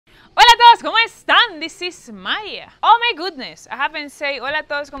todos, ¿cómo están? This is Maya. Oh my goodness, I haven't said hola a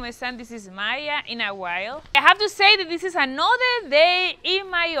todos, ¿cómo están? This is Maya in a while. I have to say that this is another day in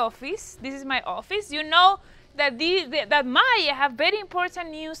my office. This is my office. You know that that Maya have very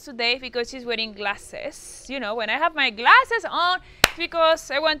important news today because she's wearing glasses. You know, when I have my glasses on,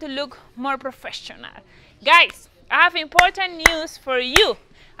 because I want to look more professional. Guys, I have important news for you.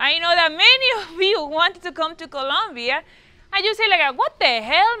 I know that many of you wanted to come to Colombia, and you say like, what the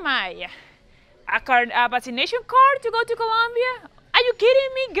hell, Maya? A vaccination card to go to Colombia? Are you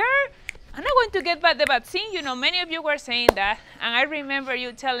kidding me, girl? I'm not going to get the vaccine. You know, many of you were saying that, and I remember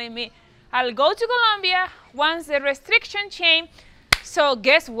you telling me, I'll go to Colombia once the restriction change. So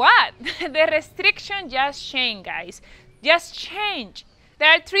guess what? The restriction just changed, guys. Just changed. There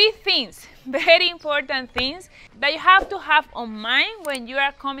are three things, very important things, that you have to have on mind when you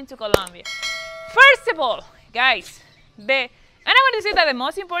are coming to Colombia. First of all, guys, I'm not going to say that the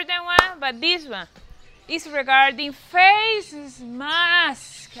most important one, but this one is regarding face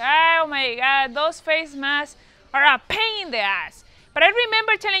masks. Oh my God, those face masks are a pain in the ass. But I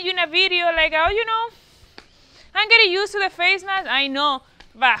remember telling you in a video like, oh, you know, I'm getting used to the face mask. I know,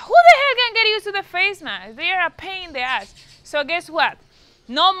 but who the hell can get used to the face mask? They are a pain in the ass. So guess what?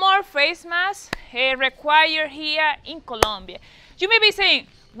 No more face masks required here in Colombia. You may be saying,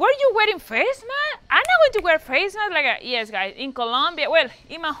 were you wearing face mask? I'm not going to wear face mask. Like, yes, guys, in Colombia, well,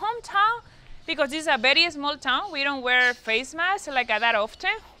 in my hometown, because this is a very small town, we don't wear face masks like that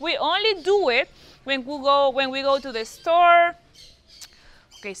often. We only do it when we go to the store.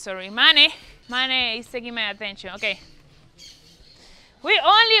 Okay, sorry, Mane is taking my attention. Okay. We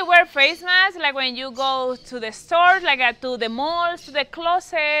only wear face masks like when you go to the stores, like to the malls, to the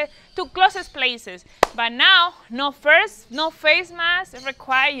closest places. But now, no face masks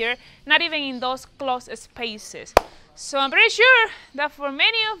required, not even in those closed spaces. So I'm pretty sure that for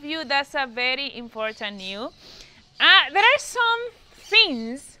many of you, that's a very important news. There are some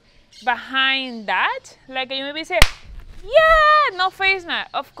things behind that, like you maybe say, yeah, no face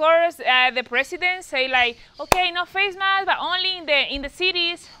mask. Of course, the president say like, okay, no face mask, but only in the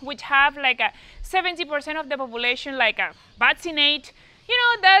cities which have like a 70% of the population like vaccinate. You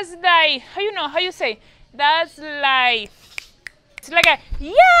know, that's like, how you say? That's like, it's like a,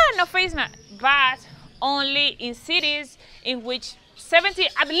 yeah, no face mask, but only in cities in which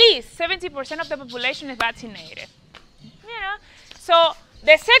at least 70% of the population is vaccinated. You know, so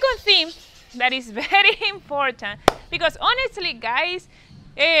the second thing that is very important, because honestly, guys,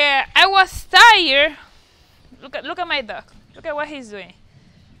 I was tired. Look at my dog. Look at what he's doing.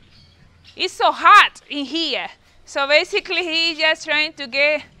 It's so hot in here. So basically, he's just trying to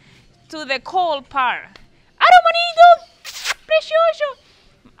get to the cold part. Bonito, precioso.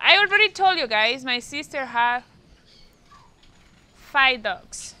 I already told you guys, my sister had 5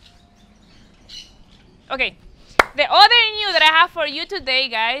 dogs. Okay, the other news that I have for you today,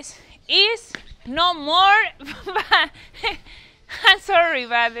 guys, is no more. I'm sorry,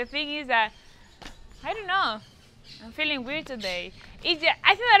 but the thing is that I don't know. I'm feeling weird today. I think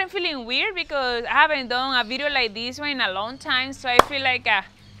that I'm feeling weird because I haven't done a video like this one in a long time, so I feel like,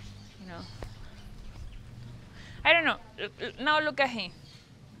 you know, I don't know. Now look at him.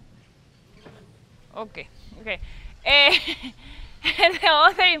 Okay. The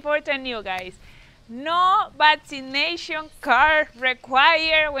other important news, guys. No vaccination card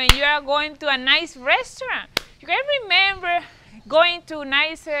required when you are going to a nice restaurant. You can remember going to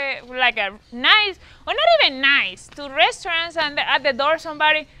nice, like a nice, or not even nice, to restaurants and at the door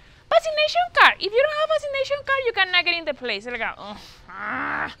somebody, vaccination card. If you don't have vaccination card, you cannot get in the place. Like,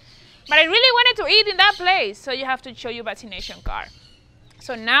 but I really wanted to eat in that place, so you have to show your vaccination card.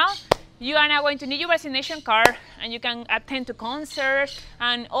 So now, you are now going to need your vaccination card, and you can attend to concerts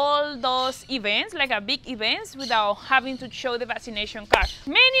and all those events, like big events, without having to show the vaccination card.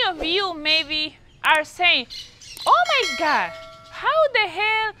 Many of you maybe are saying, oh my God, how the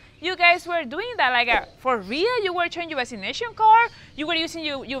hell you guys were doing that? Like, for real, you were showing your vaccination card? You were using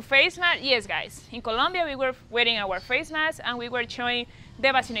your face mask? Yes, guys. In Colombia, we were wearing our face mask, and we were showing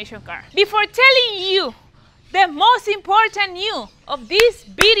the vaccination card. Before telling you the most important news of this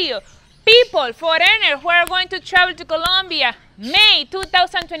video, people, foreigners who are going to travel to Colombia, May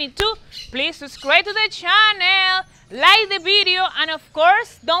 2022, please subscribe to the channel, like the video, and of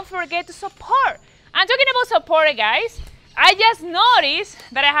course, don't forget to support. I'm talking about support, guys. I just noticed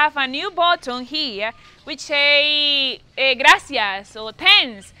that I have a new button here, which say gracias or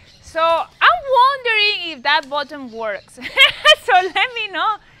thanks. So I'm wondering if that button works. So let me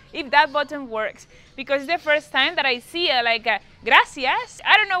know if that button works, because it's the first time that I see like gracias.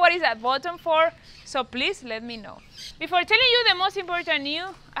 I don't know what is that button for, So please let me know. Before telling you the most important news,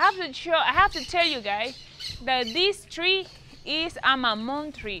 I have to tell you guys that this tree is a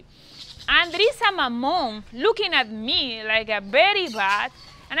mamon tree. And there is a mamon looking at me like a very bad.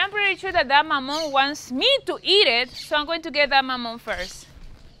 And I'm pretty sure that that mamon wants me to eat it. So I'm going to get that mamon first.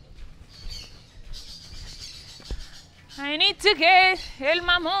 I need to get el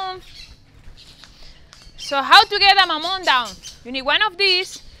mamon. So how to get a mamon down? You need one of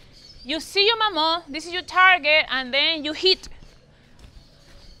these. You see your mamon, this is your target, and then you hit.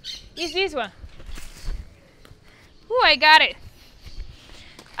 It's this one. Ooh, I got it.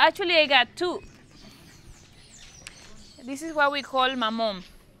 Actually, I got two. This is what we call mamon.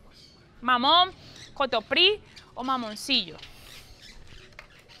 Mamon, cotoprí, or mamoncillo.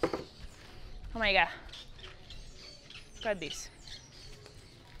 Oh my God. Look at this.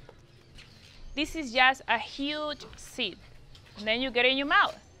 This is just a huge seed. And then you get it in your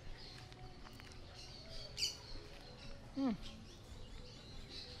mouth.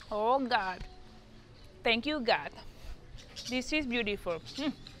 Oh God. Thank you, God. This is beautiful.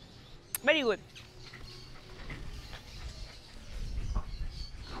 Very good.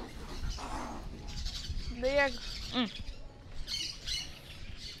 They are.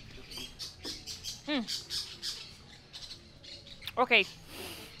 Okay.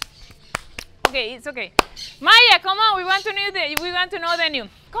 Okay, it's okay. Maya, come on. We want to know the new.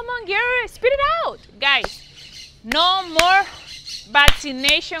 Come on, girl. Spit it out, guys. No more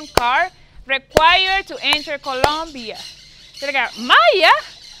vaccination card required to enter Colombia. Maya,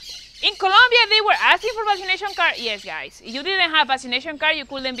 in Colombia they were asking for vaccination card. Yes, guys. If you didn't have vaccination card, you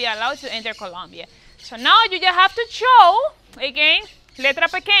couldn't be allowed to enter Colombia. So now you just have to show, again, letra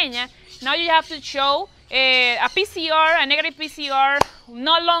pequeña. Now you have to show a PCR, a negative PCR,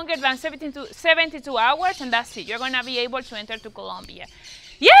 no longer than 72 hours, and that's it. You're going to be able to enter to Colombia.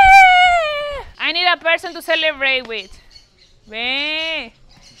 Yeah! I need a person to celebrate with. Ven.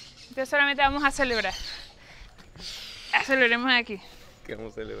 Entonces solamente vamos a celebrar. Celebremos aquí. ¿Qué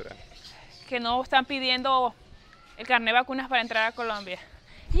vamos a celebrar? Que no están pidiendo el carnet de vacunas para entrar a Colombia.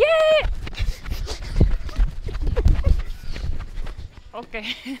 Yeah!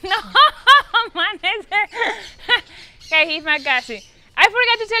 Okay. No, man. Okay, he's my casi. I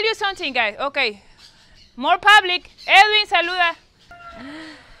forgot to tell you something, guys. Okay. More public. Edwin, saluda.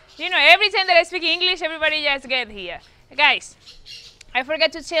 You know, every time that I speak English, everybody just get here. Guys, I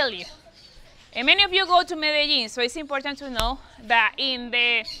forgot to tell you. And many of you go to Medellin, so it's important to know that in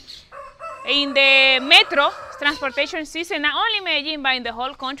the metro transportation system, not only Medellin, but in the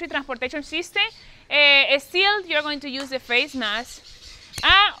whole country transportation system, still you're going to use the face mask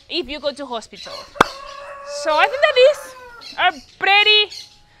if you go to hospital. So I think that these are pretty,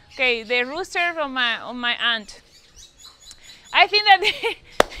 okay, the rooster of my aunt. I think that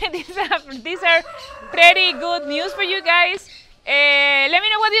these are pretty good news for you guys. Let me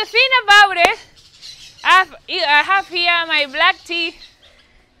know what you think about it. I have here my black tea.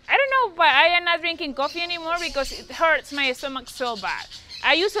 I don't know, but I am not drinking coffee anymore because it hurts my stomach so bad.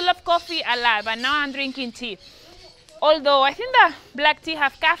 I used to love coffee a lot, but now I'm drinking tea. Although I think the black tea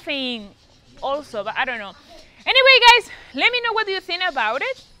have caffeine also, but I don't know. Anyway, guys, let me know what you think about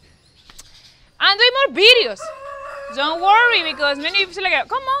it. And do more videos. Don't worry, because many people say like,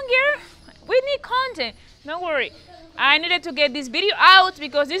 come on, girl, we need content. Don't worry. I needed to get this video out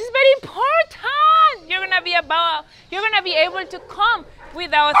because this is very important. You're gonna be able to come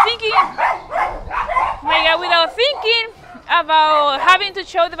without thinking, about having to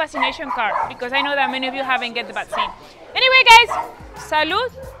show the vaccination card, because I know that many of you haven't get the vaccine. Anyway, guys,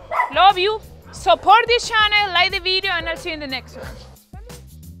 salud, love you, support this channel, like the video, and I'll see you in the next one.